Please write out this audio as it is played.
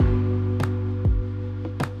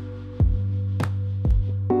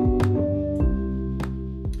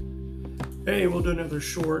Hey, we'll do another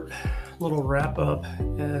short little wrap up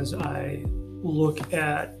as I look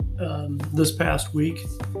at this past week.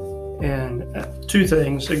 And two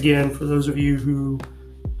things, again, for those of you who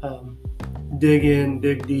dig in,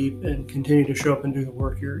 dig deep, and continue to show up and do the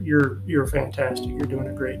work, you're fantastic. You're doing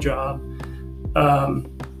a great job.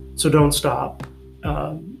 So don't stop.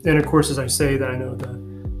 And of course, as I say that, I know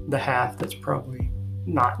the half that's probably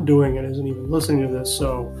not doing it isn't even listening to this.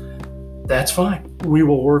 So that's fine. We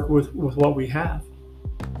will work with what we have.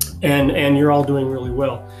 And you're all doing really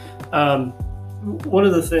well. One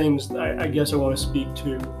of the things I guess I want to speak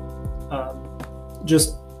to,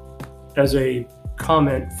 just as a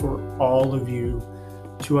comment for all of you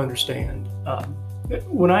to understand,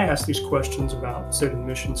 when I ask these questions about, say, the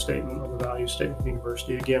mission statement or the value statement of the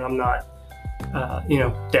university, again, I'm not,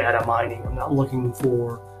 data mining. I'm not looking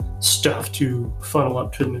for stuff to funnel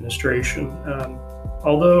up to administration.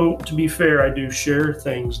 Although, to be fair, I do share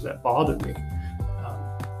things that bother me.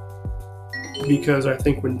 Because I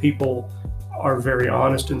think when people are very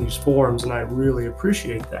honest in these forums, and I really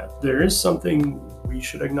appreciate that, there is something we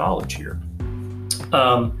should acknowledge here.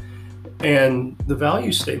 And the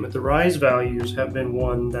value statement, the RISE values, have been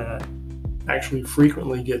one that actually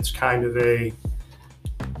frequently gets kind of a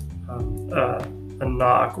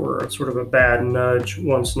knock or sort of a bad nudge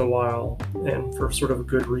once in a while, and for sort of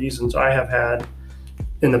good reasons. I have had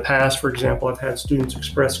in the past, for example, I've had students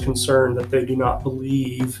express concern that they do not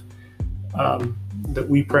believe that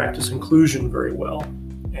we practice inclusion very well.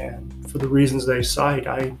 And for the reasons they cite,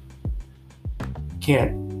 I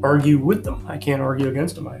can't argue with them. I can't argue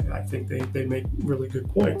against them. I think they make really good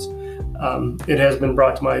points. It has been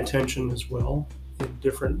brought to my attention as well in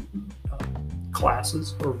different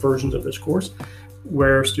classes or versions of this course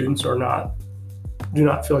where students do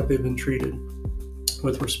not feel like they've been treated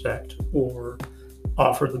with respect or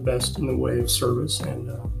offer the best in the way of service. And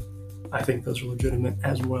I think those are legitimate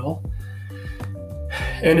as well.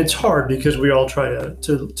 And it's hard because we all try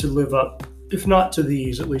to live up, if not to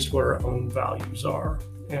these, at least what our own values are.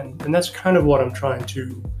 And that's kind of what I'm trying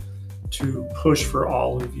to push for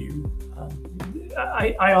all of you.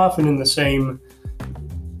 I often, in the same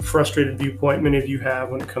frustrated viewpoint many of you have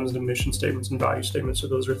when it comes to mission statements and value statements, so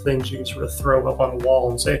those are things you can sort of throw up on a wall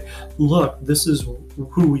and say, look, this is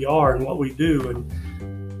who we are and what we do.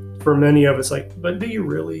 And for many of us, like, but do you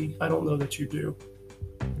really? I don't know that you do.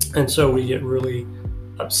 And so we get really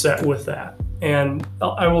upset with that. And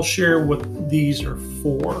I will share what these are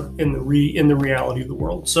for in the reality of the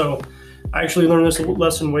world. So I actually learned this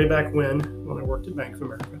lesson way back when I worked at Bank of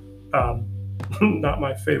America. Not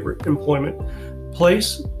my favorite employment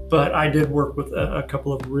place, but I did work with a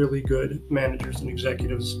couple of really good managers and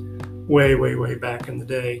executives way, way, way back in the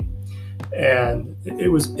day. And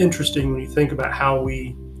it was interesting when you think about how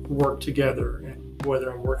we work together, and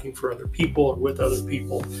whether I'm working for other people or with other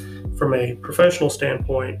people. From a professional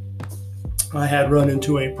standpoint, I had run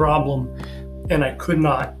into a problem and I could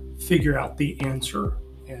not figure out the answer.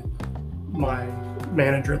 And my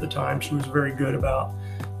manager at the time, she was very good about,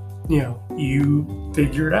 you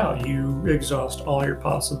figure it out. You exhaust all your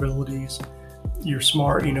possibilities. You're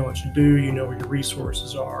smart. You know what you do. You know where your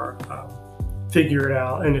resources are. Figure it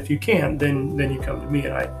out. And if you can't, then you come to me.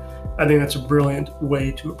 And I think that's a brilliant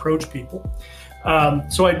way to approach people.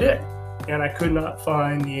 So I did. And I could not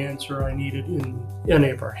find the answer I needed in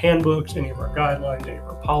any of our handbooks, any of our guidelines, any of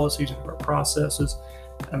our policies, any of our processes.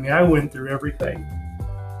 I mean, I went through everything.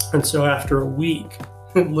 And so after a week,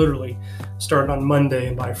 literally started on Monday,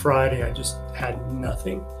 and by Friday, I just had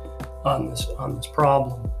nothing on this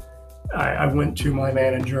problem. I went to my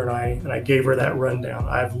manager and I gave her that rundown.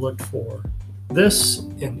 I've looked for this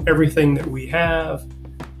in everything that we have,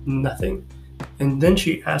 nothing. And then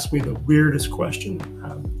she asked me the weirdest question,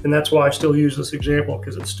 and that's why I still use this example,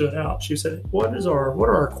 because it stood out. She said, what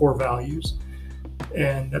are our core values?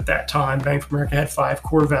 And at that time, Bank of America had 5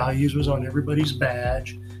 core values. It was on everybody's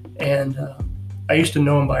badge. And I used to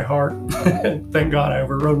know them by heart. Thank God I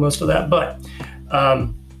overrode most of that. But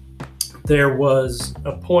there was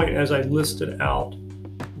a point as I listed out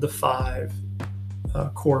the 5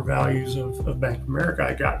 core values of Bank of America,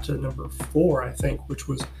 I got to number 4, I think, which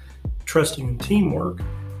was trusting and teamwork.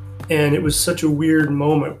 And it was such a weird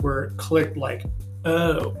moment where it clicked, like,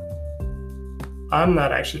 oh, I'm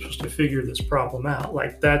not actually supposed to figure this problem out.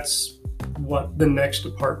 Like, that's what the next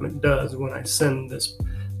department does when I send this.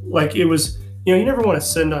 Like, it was, you never want to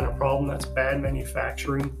send on a problem that's bad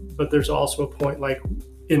manufacturing, but there's also a point, like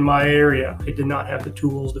in my area, I did not have the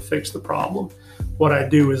tools to fix the problem. What I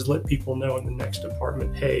do is let people know in the next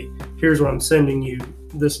department, hey, here's what I'm sending you.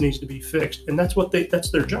 this needs to be fixed. And that's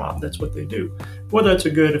their job. That's what they do. Whether it's a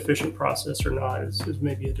good, efficient process or not is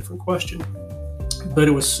maybe a different question. But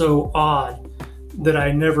it was so odd that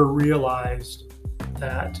I never realized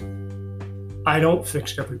that I don't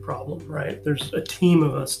fix every problem, right? There's a team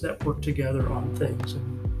of us that work together on things,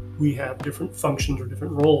 and we have different functions or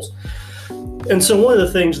different roles. And so one of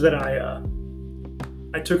the things that I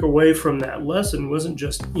took away from that lesson wasn't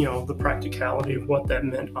just, the practicality of what that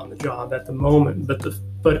meant on the job at the moment,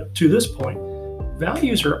 but to this point,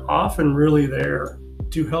 values are often really there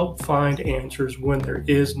to help find answers when there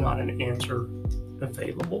is not an answer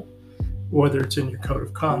available, whether it's in your code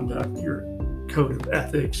of conduct, your code of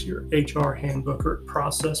ethics, your HR handbook or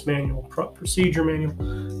process manual, procedure manual,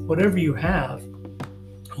 whatever you have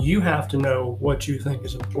to know what you think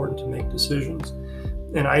is important to make decisions.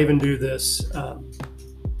 And I even do this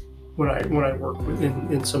when I work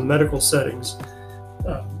in some medical settings.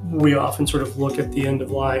 We often sort of look at the end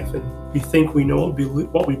of life and we think we know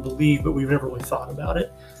what we believe, but we've never really thought about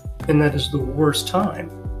it. And that is the worst time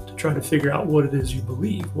to try to figure out what it is you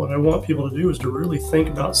believe. What I want people to do is to really think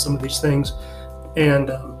about some of these things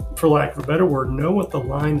and, for lack of a better word, know what the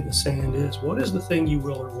line in the sand is. What is the thing you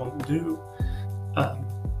will or won't do?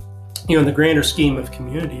 In the grander scheme of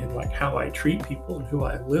community and like how I treat people and who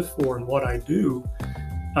I live for and what I do,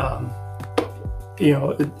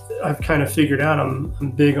 I've kind of figured out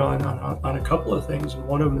I'm big on a couple of things, and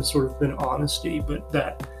one of them has sort of been honesty, but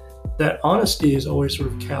that honesty is always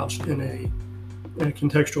sort of couched in a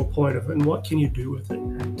contextual point of, and what can you do with it?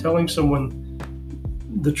 And telling someone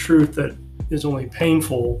the truth that is only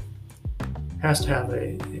painful has to have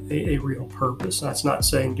a real purpose. That's not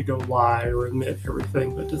saying to go lie or admit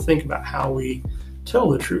everything, but to think about how we tell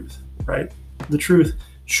the truth, right? The truth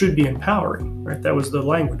should be empowering, right? That was the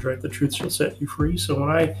language, right? The truth shall set you free. So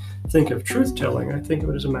when I think of truth telling, I think of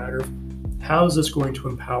it as a matter of how is this going to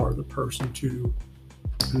empower the person to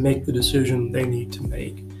make the decision they need to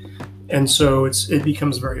make. And so it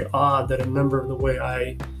becomes very odd that a number of the way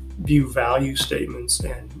I view value statements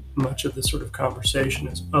and much of this sort of conversation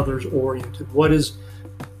is others oriented. What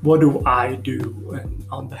do I do and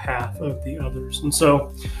on behalf of the others? And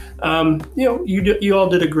so, you all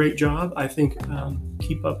did a great job. I think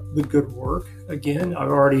keep up the good work. Again,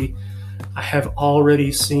 I have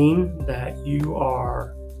already seen that you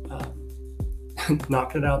are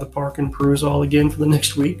knocking it out of the park in Perusall again for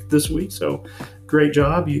this week. So great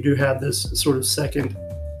job. You do have this sort of second,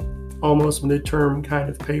 almost midterm kind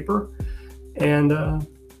of paper. And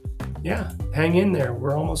hang in there.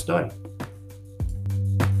 We're almost done.